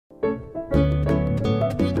Hello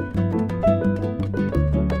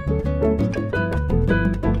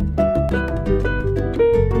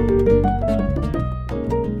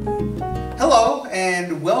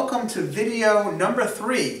and welcome to video number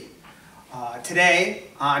 3. Today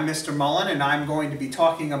I'm Mr. Mullen and I'm going to be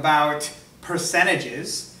talking about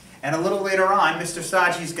percentages, and a little later on Mr.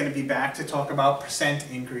 Saji is going to be back to talk about percent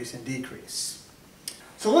increase and decrease.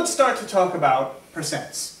 So let's start to talk about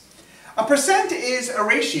percents. A percent is a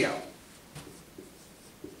ratio.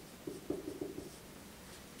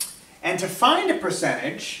 And to find a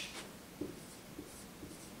percentage,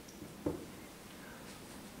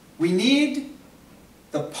 we need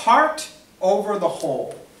the part over the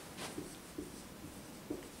whole.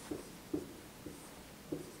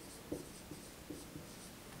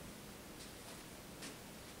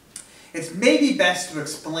 It's maybe best to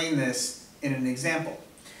explain this in an example.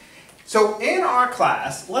 So in our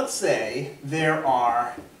class, let's say there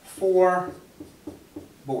are 4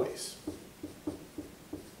 boys.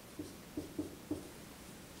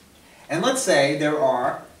 And let's say there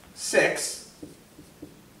are 6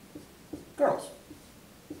 girls.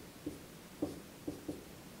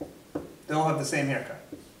 They all have the same haircut.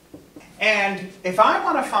 And if I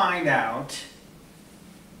want to find out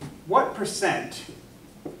what percent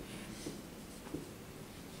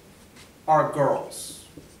are girls,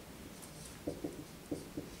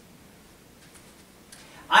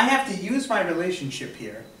 I have to use my relationship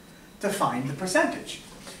here to find the percentage.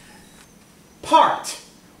 Part.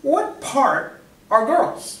 What part are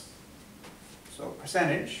girls? So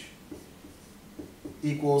percentage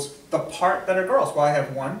equals the part that are girls. Well, I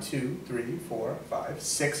have 1, 2, 3, 4, 5,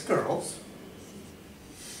 6 girls.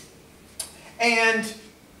 And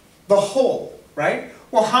the whole, right?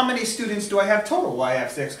 Well, how many students do I have total? Well, I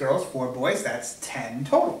have 6 girls, 4 boys, that's 10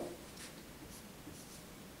 total.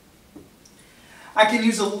 I can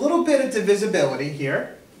use a little bit of divisibility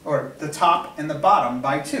here, or the top and the bottom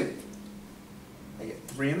by 2. I get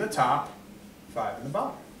 3 in the top, 5 in the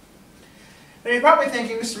bottom. Now you're probably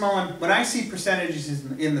thinking, Mr. Mullen, when I see percentages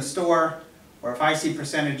in the store, or if I see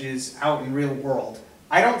percentages out in real world,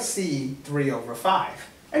 I don't see 3 over 5.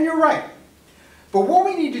 And you're right. But what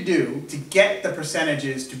we need to do to get the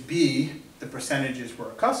percentages to be the percentages we're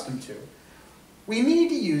accustomed to, we need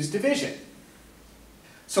to use division.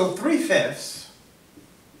 So 3/5,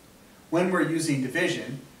 when we're using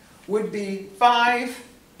division, would be 5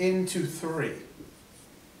 into 3.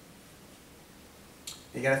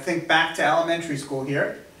 You got to think back to elementary school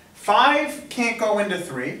here. 5 can't go into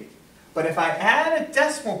 3, but if I add a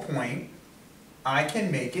decimal point, I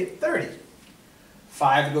can make it 30.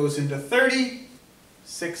 5 goes into 30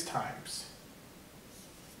 6 times.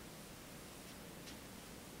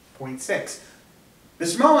 0.6.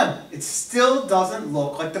 Mr. Mullen, it still doesn't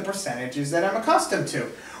look like the percentages that I'm accustomed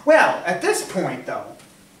to. Well, at this point though,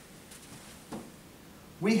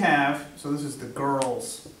 we have, so this is the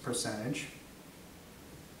girls' percentage,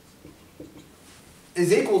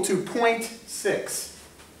 is equal to 0.6.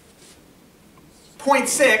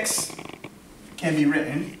 0.6 can be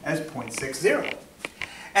written as 0.60.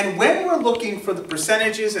 And when we're looking for the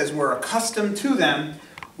percentages as we're accustomed to them,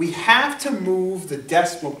 we have to move the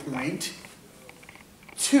decimal point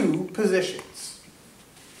 2 positions.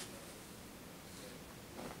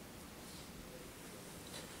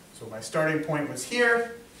 So my starting point was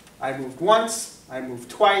here. I moved once, I moved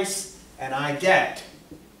twice, and I get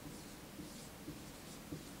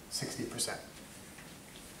 60%.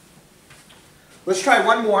 Let's try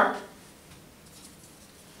one more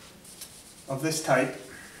of this type.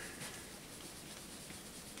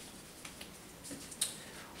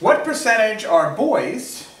 What percentage are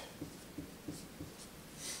boys?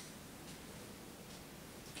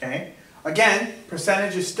 Okay. Again,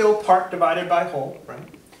 percentage is still part divided by whole, right?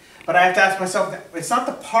 But I have to ask myself, it's not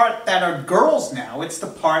the part that are girls now, it's the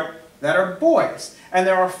part that are boys. And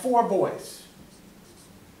there are 4 boys.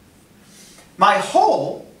 My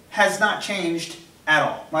whole has not changed at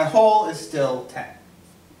all. My whole is still 10.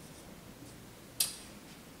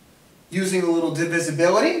 Using a little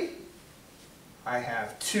divisibility, I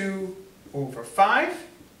have 2 over 5.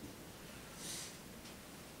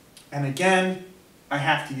 And again, I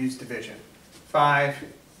have to use division. 5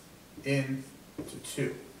 into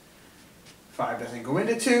 2. 5 doesn't go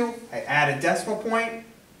into 2. I add a decimal point,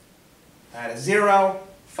 add a 0.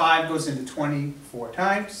 5 goes into 24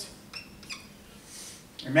 times.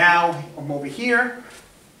 And now I'm over here.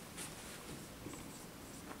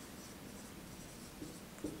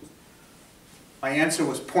 My answer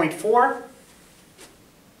was 0.4.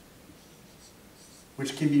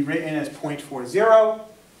 which can be written as 0.40.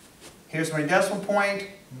 Here's my decimal point,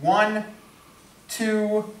 1, 2.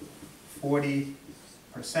 to 40%.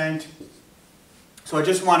 So I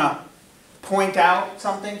just want to point out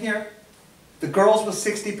something here. The girls were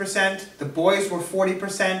 60%, the boys were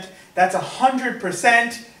 40%. That's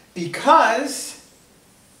 100% because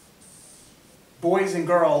boys and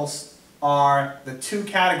girls are the two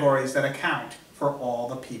categories that account for all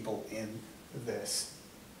the people in this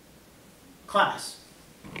class.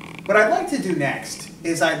 What I'd like to do next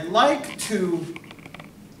is I'd like to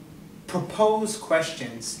propose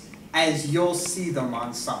questions as you'll see them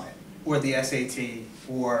on Summit, or the SAT,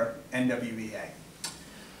 or NWEA.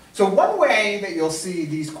 So one way that you'll see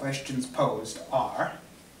these questions posed are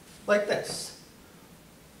like this.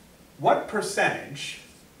 What percentage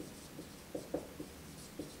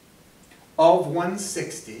of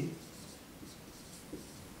 160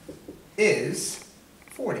 is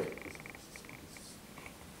 40?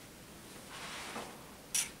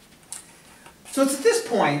 So it's at this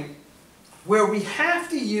point where we have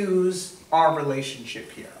to use our relationship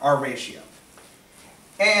here, our ratio.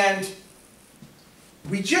 And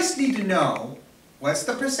we just need to know what's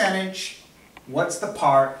the percentage, what's the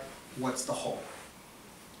part, what's the whole.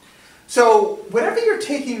 So whatever you're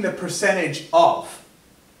taking the percentage of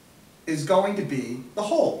is going to be the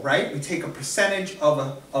whole, right? We take a percentage of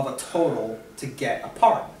a total to get a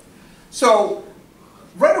part. So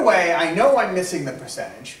right away, I know I'm missing the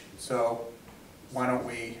percentage, so why don't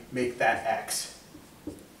we make that x?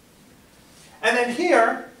 And then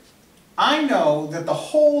here, I know that the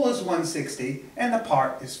whole is 160 and the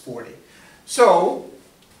part is 40. So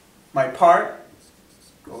my part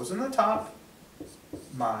goes in the top,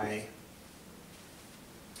 my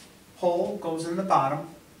whole goes in the bottom,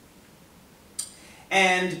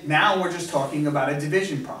 and now we're just talking about a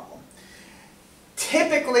division problem.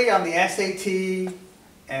 Typically on the SAT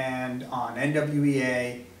and on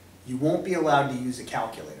NWEA, you won't be allowed to use a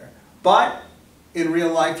calculator. But in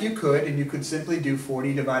real life you could, and you could simply do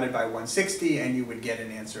 40 divided by 160 and you would get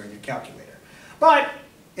an answer in your calculator. But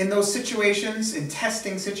in those situations, in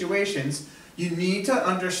testing situations, you need to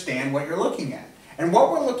understand what you're looking at. And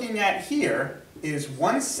what we're looking at here is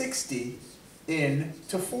 160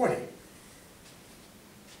 into 40.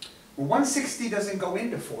 Well, 160 doesn't go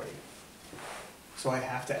into 40. So I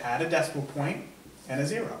have to add a decimal point and a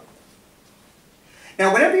 0.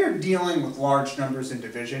 Now, whenever you're dealing with large numbers in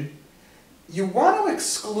division, you want to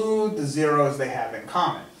exclude the zeros they have in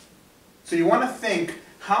common. So you want to think,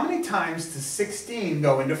 how many times does 16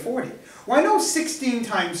 go into 40? Well, I know 16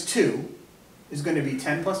 times 2 is going to be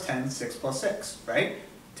 10 plus 10, 6 plus 6, right?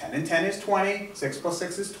 10 and 10 is 20, 6 plus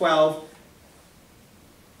 6 is 12,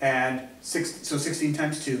 and so 16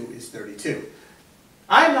 times 2 is 32.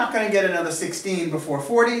 I'm not going to get another 16 before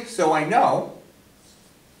 40, so I know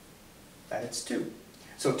that it's 2.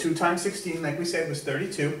 So 2 times 16, like we said, was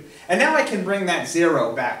 32. And now I can bring that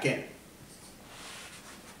 0 back in.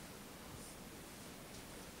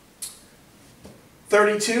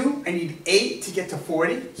 I need 8 to get to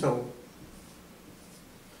 40,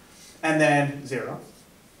 and then 0.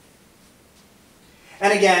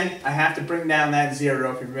 And again, I have to bring down that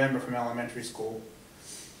 0, if you remember from elementary school,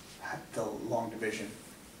 the long division.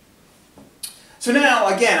 So now,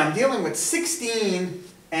 again, I'm dealing with 16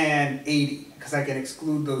 and 80, because I can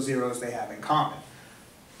exclude those zeros they have in common.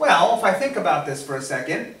 Well, if I think about this for a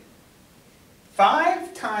second,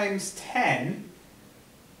 5 times 10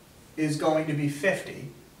 is going to be 50,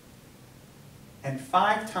 and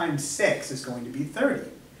 5 times 6 is going to be 30.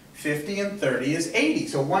 50 and 30 is 80,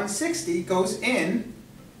 so 160 goes in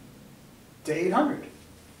to 800.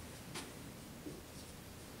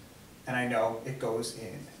 And I know it goes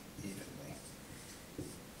in evenly.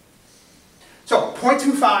 So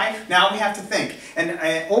 0.25, now we have to think. And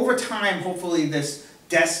over time, hopefully this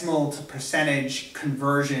decimal to percentage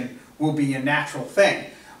conversion will be a natural thing.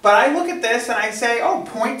 But I look at this and I say, oh,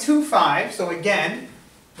 0.25, so again,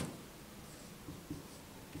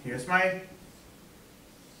 here's my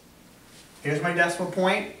decimal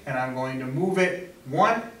point, and I'm going to move it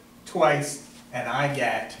 1, twice, and I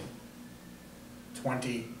get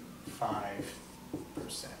 25%.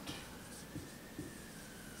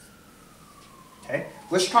 Okay,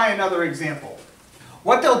 let's try another example.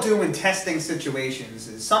 What they'll do in testing situations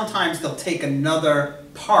is sometimes they'll take another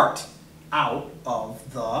part out of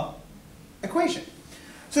the equation.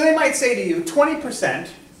 So they might say to you, 20%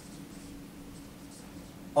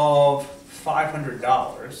 of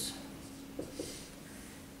 $500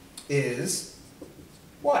 is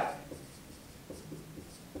what?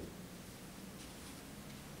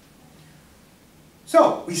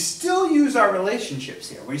 So we still use our relationships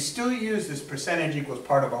here. We still use this percentage equals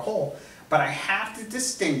part of a whole, but I have to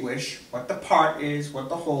distinguish what the part is, what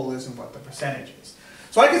the whole is, and what the percentage is.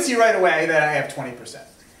 So I can see right away that I have 20%.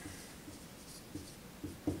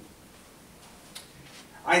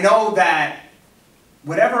 I know that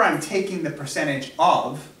whatever I'm taking the percentage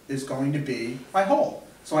of is going to be my whole.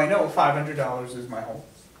 So I know $500 is my whole.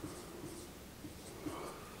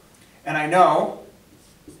 And I know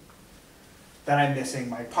that I'm missing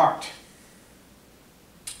my part.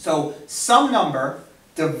 So some number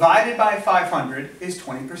divided by 500 is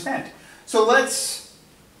 20%. So let's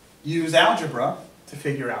use algebra to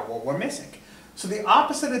figure out what we're missing. So the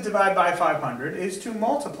opposite of divide by 500 is to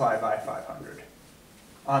multiply by 500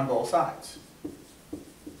 on both sides.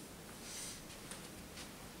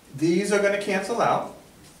 These are going to cancel out,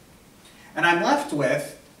 and I'm left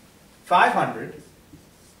with 500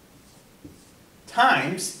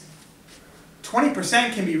 times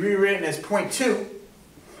 20% can be rewritten as 0.2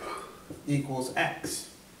 equals x.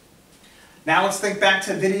 Now let's think back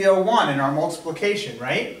to video 1 in our multiplication,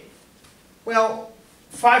 right? Well,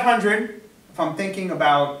 500, if I'm thinking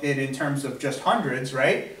about it in terms of just hundreds,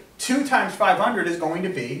 right? 2 times 500 is going to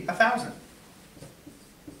be 1,000.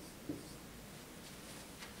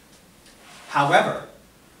 However,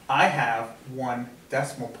 I have 1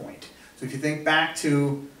 decimal point. So if you think back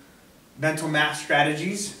to mental math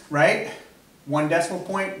strategies, right? 1 decimal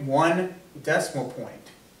point, 1 decimal point.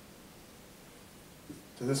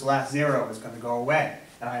 So this last 0 is going to go away.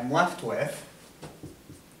 And I'm left with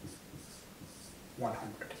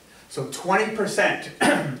 100. So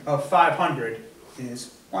 20% of 500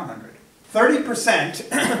 is 100.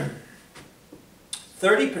 30%,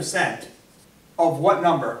 30% of what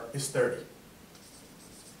number is 30?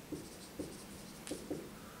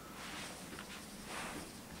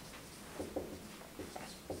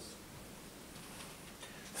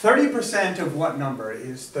 30% of what number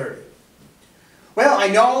is 30? Well, I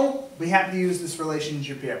know we have to use this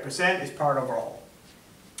relationship here. Percent is part over all.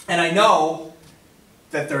 And I know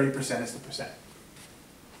that 30% is the percent.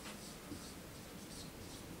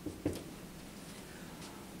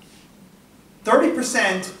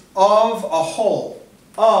 %30 of a whole.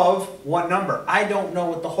 Of what number? I don't know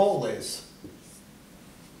what the whole is.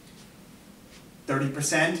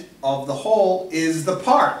 30% of the whole is the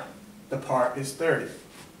part. The part is 30.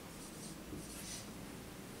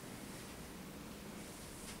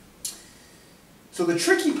 So the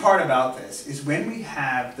tricky part about this is when we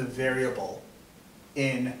have the variable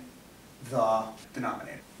in the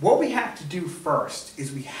denominator. What we have to do first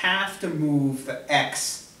is we have to move the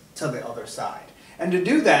x to the other side. And to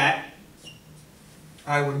do that,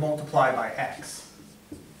 I would multiply by x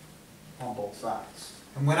on both sides.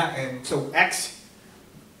 And so x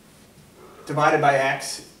divided by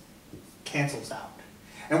x cancels out.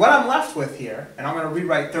 And what I'm left with here, and I'm going to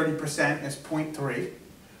rewrite 30% as 0.3,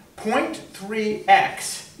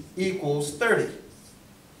 0.3x equals 30.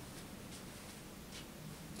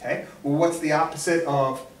 Okay, well what's the opposite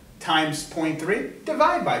of times 0.3?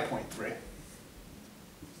 Divide by 0.3.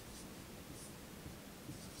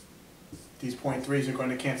 These 0.3s are going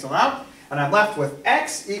to cancel out, and I'm left with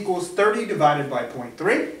x equals 30 divided by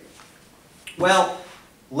 0.3. Well,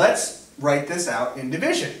 let's write this out in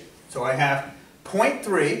division. So I have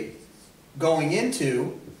 0.3 going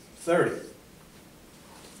into 30.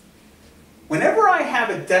 Whenever I have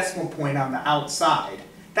a decimal point on the outside,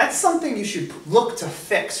 that's something you should look to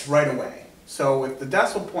fix right away. So if the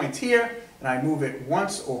decimal point's here, and I move it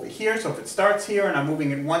once over here, so if it starts here and I'm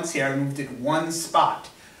moving it once here, I moved it one spot.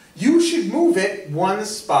 You should move it one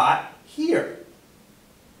spot here.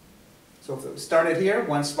 So if it started here,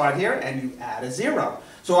 one spot here, and you add a 0.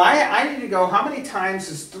 So I need to go, how many times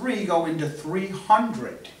does 3 go into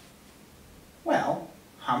 300? Well,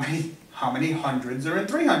 how many hundreds are in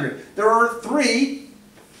 300? There are 3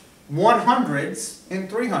 100s in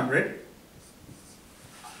 300.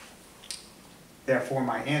 Therefore,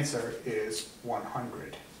 my answer is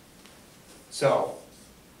 100. So,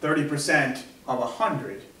 30% of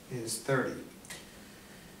 100 is 30.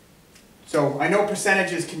 So, I know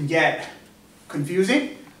percentages can get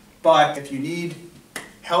confusing, but if you need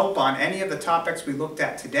help on any of the topics we looked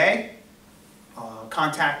at today,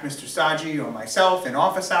 contact Mr. Saji or myself in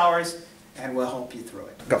office hours, and we'll help you through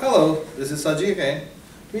it. Go. Hello, this is Saji again.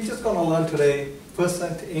 We're just going to learn today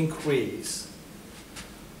percent increase.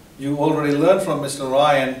 You already learned from Mr.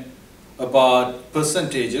 Ryan about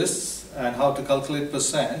percentages and how to calculate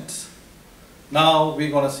percent. Now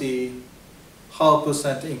we're going to see how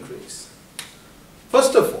percent increase.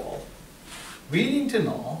 First of all, we need to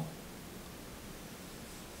know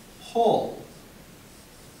whole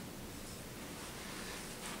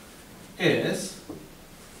is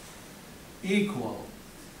equal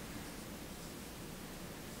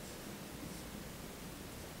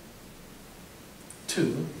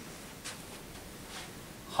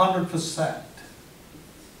 100%.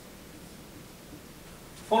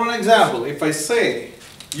 For an example, if I say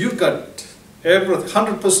you got every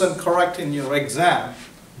 100% correct in your exam,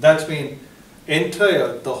 that means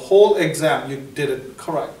the whole exam you did it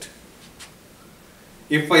correct.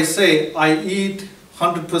 If I say I eat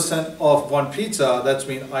 100% of one pizza, that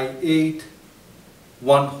means I ate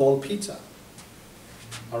one whole pizza.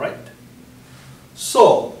 Alright?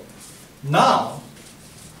 So, now,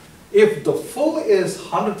 if the full is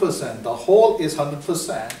 100%, the whole is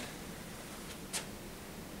 100%,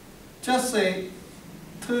 just say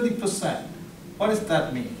 30%. What does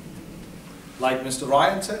that mean? Like Mr.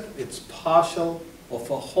 Ryan said, it's partial of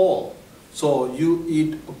a whole. So you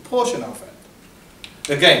eat a portion of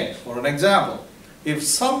it. Again, for an example, if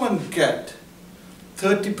someone get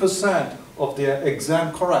 30% of their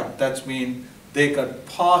exam correct, that means they got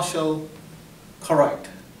partial correct.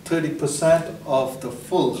 30% of the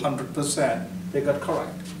full 100% they got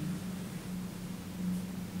correct.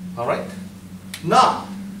 Alright? Now,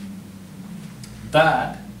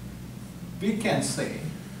 that we can say,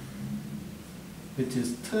 which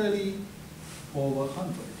is 30 over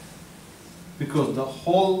 100. Because the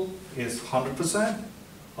whole is 100%,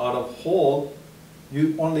 out of whole,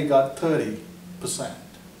 you only got 30%.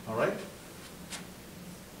 Alright?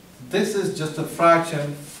 This is just a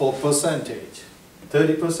fraction for percentage.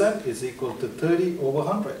 30% is equal to 30 over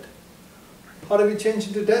 100. How do we change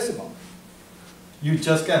it to decimal? You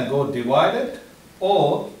just can go divide it,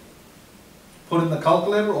 or put in the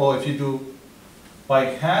calculator, or if you do by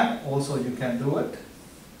hand, also you can do it.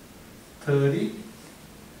 30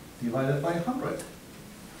 divided by 100.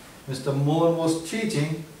 Mr. Moore was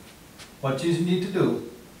teaching what you need to do.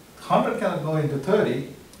 100 cannot go into 30,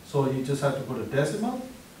 so you just have to put a decimal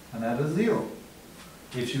and add a 0.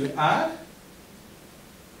 If you add,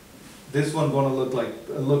 this one going to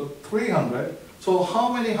look 300. So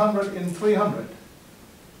how many 100 in 300?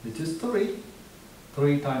 Which is 3.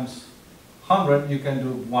 3 times 100, you can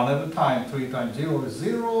do one at a time. 3 times 0 is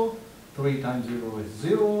 0. 3 times 0 is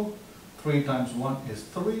 0. 3 times 1 is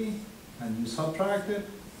 3. And you subtract it,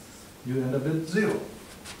 you end up with 0.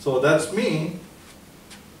 So that's mean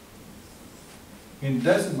in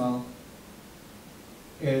decimal,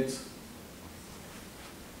 it's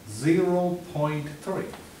 0.3.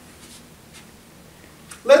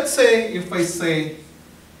 Let's say if I say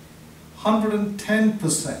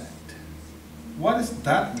 110%, what does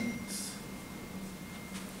that mean?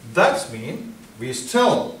 That means we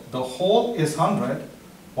still, the whole is 100,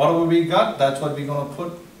 whatever we got, that's what we're going to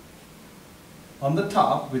put on the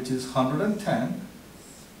top, which is 110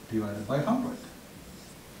 divided by 100.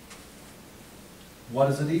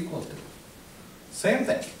 What is it equal to? Same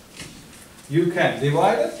thing. You can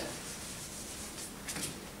divide it,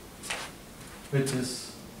 which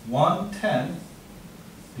is 110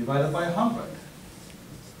 divided by 100.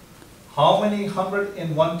 How many 100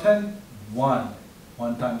 in 110? 1.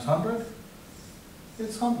 1 times 100,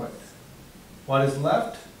 it's 100. What is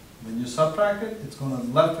left? When you subtract it, it's going to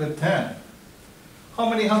be left with 10. How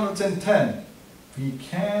many hundreds in 10? We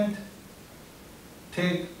can't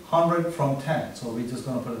take 100 from 10. So we're just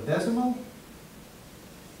going to put a decimal,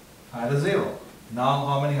 add a 0. Now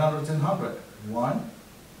how many hundreds in 100? 1.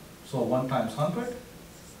 So 1 times 100,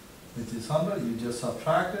 which is 100. You just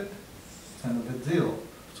subtract it, end up with 0.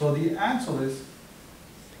 So the answer is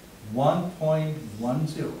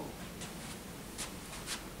 1.10.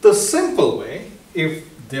 The simple way, if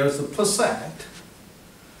there's a percent,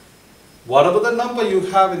 whatever the number you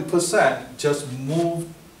have in percent, just move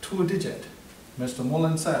 2 digits. Mr.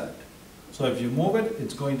 Mullen said it. So if you move it,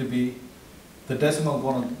 it's going to be, the decimal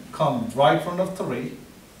going to come right in front of 3.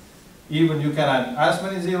 Even you can add as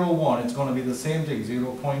many 0, 1, it's going to be the same thing,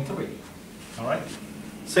 0.3. Alright?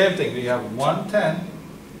 Same thing, we have 110.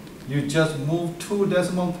 You just move 2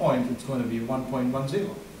 decimal points, it's going to be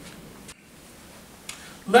 1.10.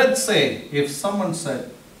 Let's say if someone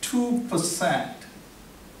said 2%,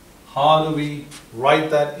 how do we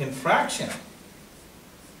write that in fraction?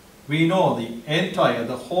 We know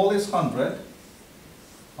the whole is 100.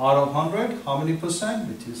 Out of 100, how many percent?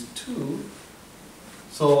 Which is 2.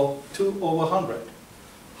 So 2 over 100.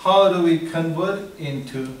 How do we convert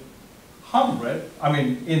into 100? I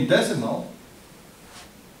mean in decimal.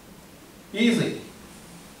 Easy.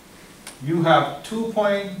 You have 2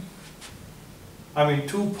 point.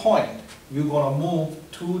 You're going to move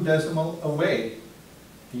 2 decimal away.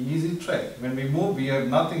 The easy trick. When we move, we have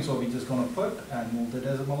nothing, so we're just going to put and move the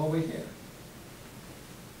decimal over here.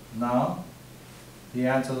 Now, the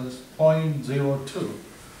answer is 0.02.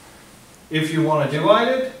 If you want to divide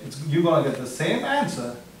it, you're going to get the same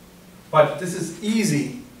answer, but this is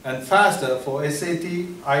easy and faster. For SAT,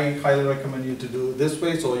 I highly recommend you to do this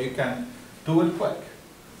way so you can do it quick.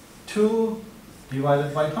 2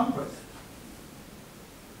 divided by 100.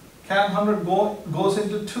 Can 100 goes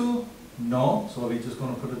into 2? No, so we're just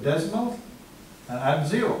going to put a decimal and add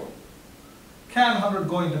 0. Can 100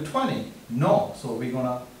 go into 20? No, so we're going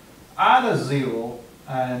to add a 0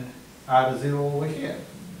 and add a 0 over here.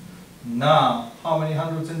 Now, how many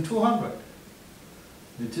hundreds in 200?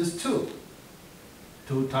 Which is 2.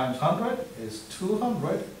 2 times 100 is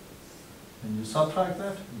 200. When you subtract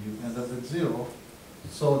that, you end up with 0.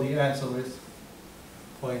 So the answer is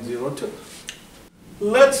 0.02.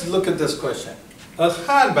 Let's look at this question. A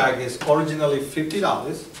handbag is originally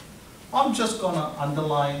 $50. I'm just going to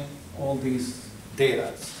underline all these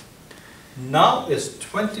data. Now it's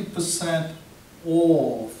 20%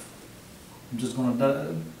 off. I'm just going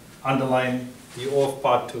to underline the off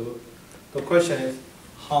part too. The question is,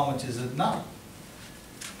 how much is it now?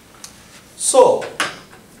 So,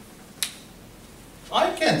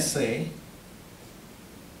 I can say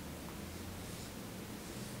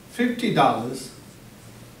 $50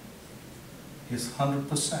 is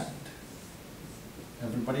 100%.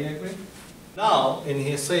 Everybody agree? Now, in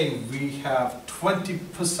here saying we have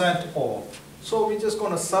 20% off. So we're just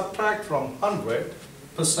going to subtract from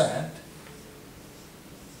 100%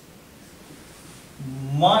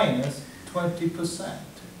 minus 20%,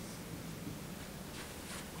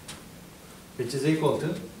 which is equal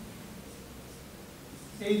to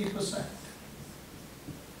 80%.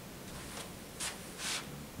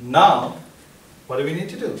 Now, what do we need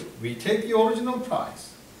to do? We take the original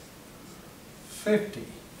price, 50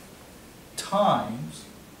 times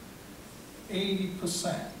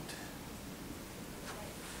 80%.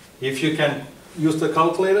 If you can use the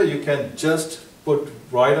calculator, you can just put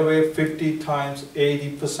right away 50 times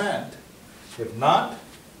 80%. If not,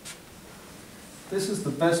 this is the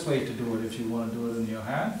best way to do it if you want to do it in your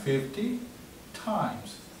hand. 50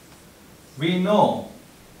 times. We know,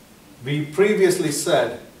 we previously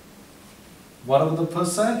said, whatever the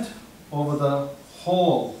percent over the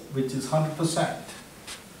whole, which is 100%.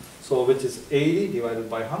 So which is 80 divided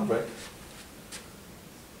by 100,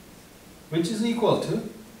 which is equal to,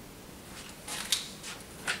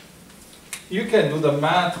 you can do the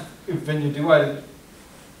math when you divide it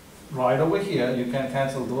right over here, you can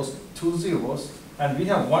cancel those 2 zeros, and we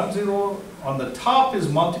have 1 0 on the top is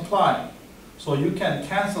multiplying. So you can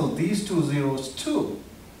cancel these 2 zeros too.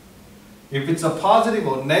 If it's a positive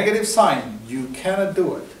or negative sign, you cannot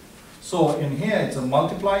do it. So in here it's a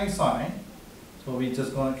multiplying sign. So we're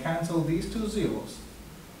just going to cancel these 2 zeros.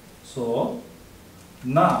 So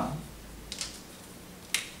now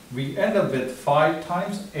we end up with 5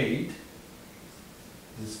 times 8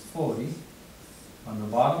 is 40. On the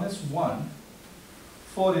bottom is 1.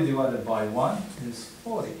 40 divided by 1 is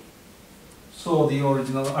 40. So the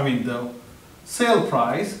the sale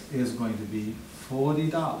price is going to be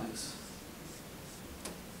 $40.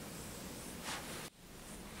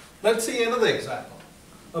 Let's see another example.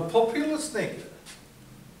 A popular sneaker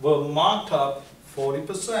were marked up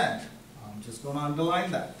 40%. I'm just going to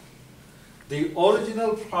underline that. The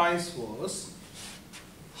original price was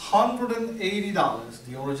 $180,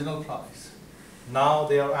 the original price. Now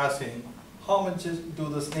they are asking, how much do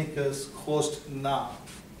the sneakers cost now?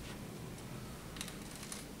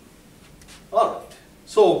 Alright,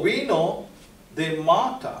 so we know they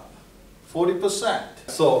marked up 40%.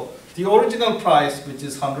 So the original price, which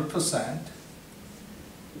is 100%,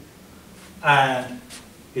 and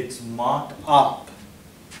it's marked up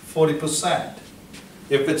 40%.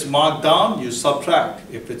 If it's marked down, you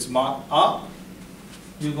subtract. If it's marked up,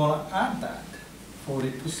 you're going to add that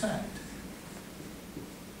 40%.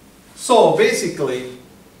 So basically,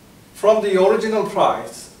 from the original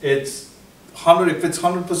price, it's 100. If it's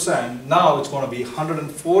 100%, now it's going to be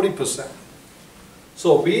 140%.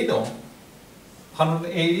 So we know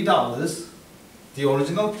 $180, the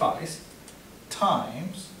original price,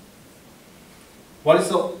 times, what is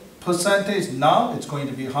the percentage now? It's going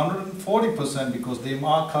to be 140% because they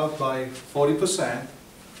mark up by 40%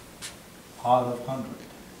 out of 100.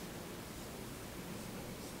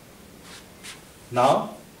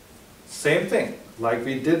 Now, same thing, like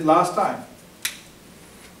we did last time.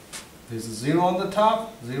 There's a 0 on the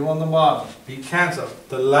top, 0 on the bottom. We cancel.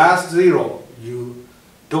 The last 0, you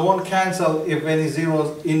don't cancel if any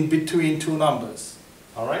zeros in between two numbers.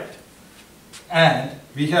 Alright? And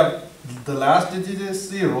we have the last digit is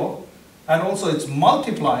 0, and also it's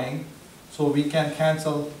multiplying, so we can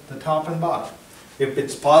cancel the top and bottom. If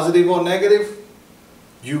it's positive or negative,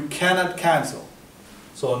 you cannot cancel.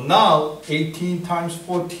 So now 18 times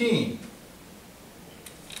 14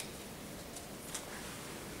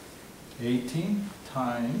 18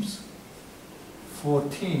 times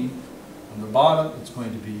 14, on the bottom it's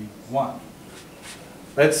going to be 1.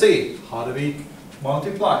 Let's see, how do we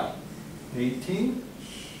multiply? 18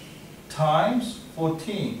 times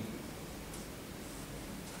 14.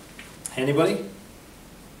 Anybody?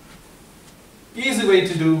 Easy way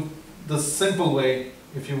to do the simple way,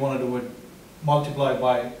 if you want to do it, multiply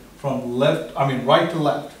by from right to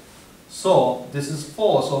left. So this is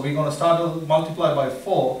 4, so we're going to start to multiply by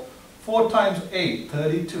 4. 4 times 8,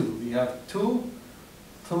 32. We have 2,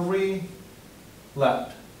 3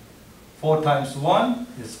 left. 4 times 1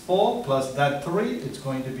 is 4, plus that 3, it's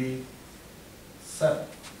going to be 7.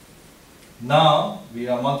 Now we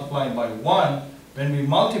are multiplying by 1. When we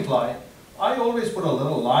multiply, I always put a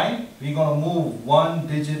little line. We're going to move one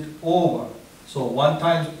digit over. So 1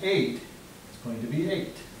 times 8 is going to be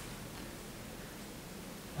 8.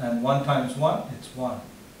 And 1 times 1, it's 1.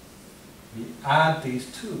 We add these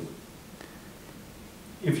two.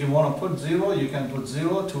 If you want to put 0, you can put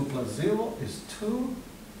 0. 2 plus 0 is 2.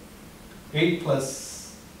 8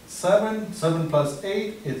 plus 7, 7 plus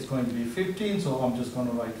 8, it's going to be 15. So I'm just going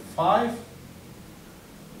to write 5.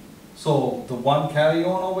 So the 1 carry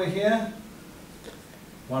on over here.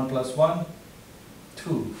 1 plus 1,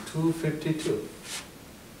 2. 252.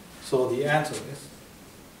 So the answer is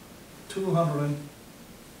 $252.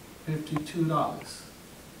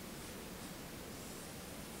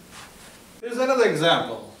 Here's another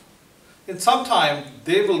example. In some time,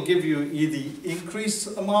 they will give you either the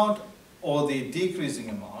increased amount or the decreasing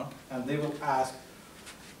amount, and they will ask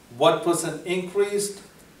what percent increased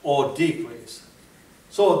or decreased.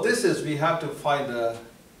 So this is, we have to find a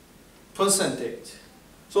percentage.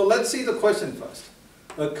 So let's see the question first.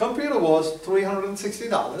 The computer was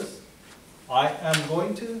 $360. I am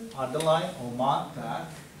going to underline or mark that.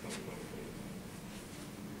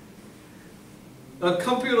 The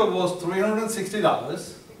computer was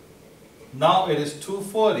 $360. Now it is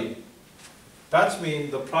 $240. That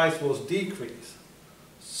means the price was decreased.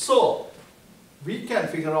 So we can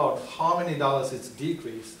figure out how many dollars it's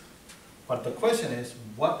decreased. But the question is,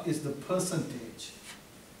 what is the percentage?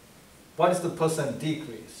 What is the percent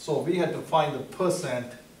decrease? So we had to find the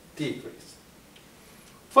percent decrease.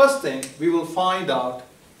 First thing, we will find out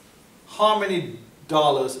how many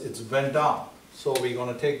dollars it's went down. So we're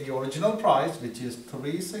going to take the original price, which is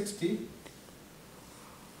 $360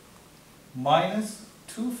 minus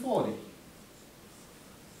 $240,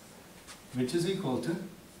 which is equal to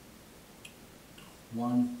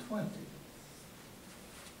 $120.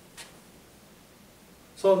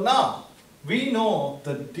 So now we know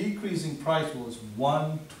the decreasing price was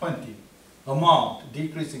 $120.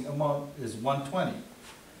 Decreasing amount is $120.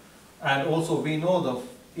 And also we know the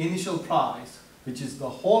initial price, which is the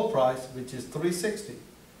whole price, which is $360.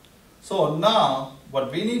 So now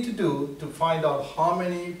what we need to do to find out how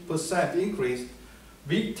many percent increase,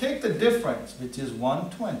 we take the difference, which is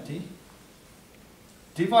 120,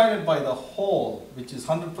 divided by the whole, which is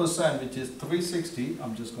 100%, which is 360.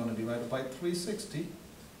 I'm just going to divide it by 360,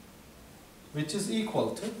 which is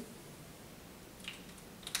equal to,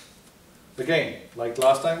 again, like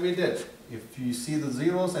last time we did, if you see the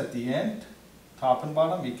zeros at the end, top and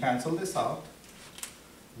bottom, we cancel this out.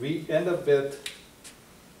 We end up with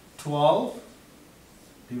 12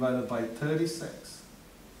 divided by 36.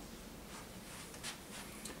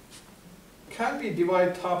 Can we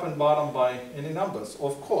divide top and bottom by any numbers?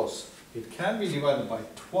 Of course, it can be divided by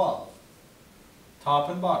 12. Top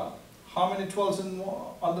and bottom. How many 12s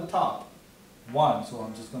on the top? 1, so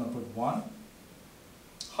I'm just going to put 1.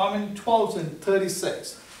 How many 12s in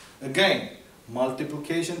 36? Again,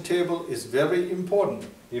 multiplication table is very important.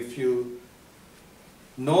 If you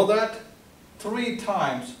know that, 3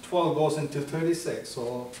 times 12 goes into 36,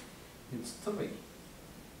 so it's 3.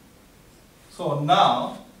 So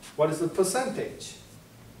now, what is the percentage?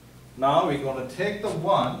 Now we're going to take the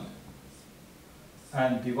 1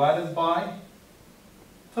 and divide it by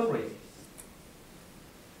 3.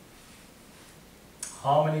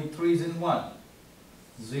 How many 3's in 1?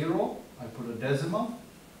 0. I put a decimal.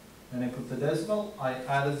 When I put the decimal, I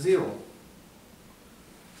add a 0.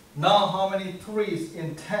 Now how many 3's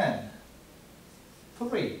in 10?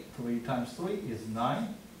 3. 3 times 3 is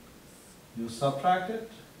 9. You subtract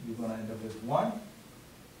it, you're going to end up with 1.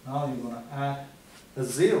 Now you're going to add a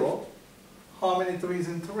 0. How many 3's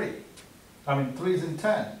in 3? 3's in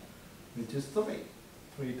 10, which is 3.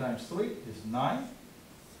 3 times 3 is 9.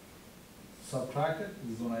 Subtract it,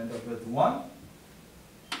 you're going to end up with 1.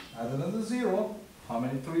 Add another 0. How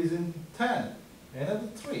many 3's in 10? Another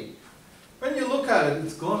 3. When you look at it,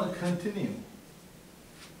 it's going to continue.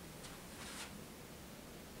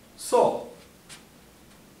 So,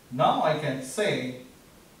 Now I can say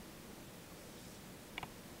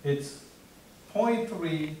it's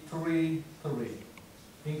 0.333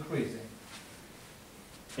 increasing.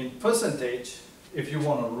 In percentage, if you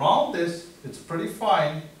want to round this, it's pretty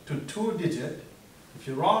fine to 2-digit. If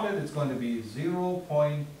you round it, it's going to be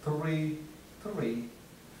 0.33,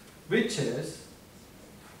 which is,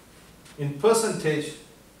 in percentage,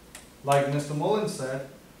 like Mr. Mullen said,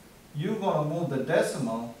 you're going to move the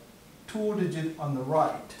decimal 2-digit on the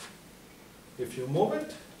right. If you move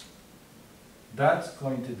it, that's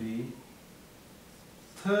going to be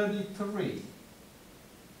 33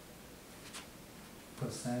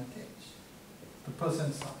 percentage, the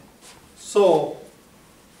percent sign. So,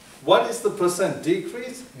 what is the percent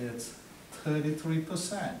decrease? It's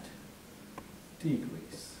 33%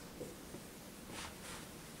 decrease.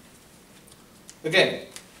 Again,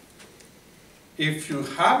 if you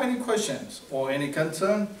have any questions or any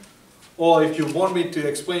concern, or if you want me to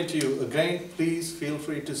explain to you again, please feel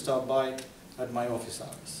free to stop by at my office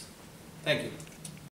hours. Thank you.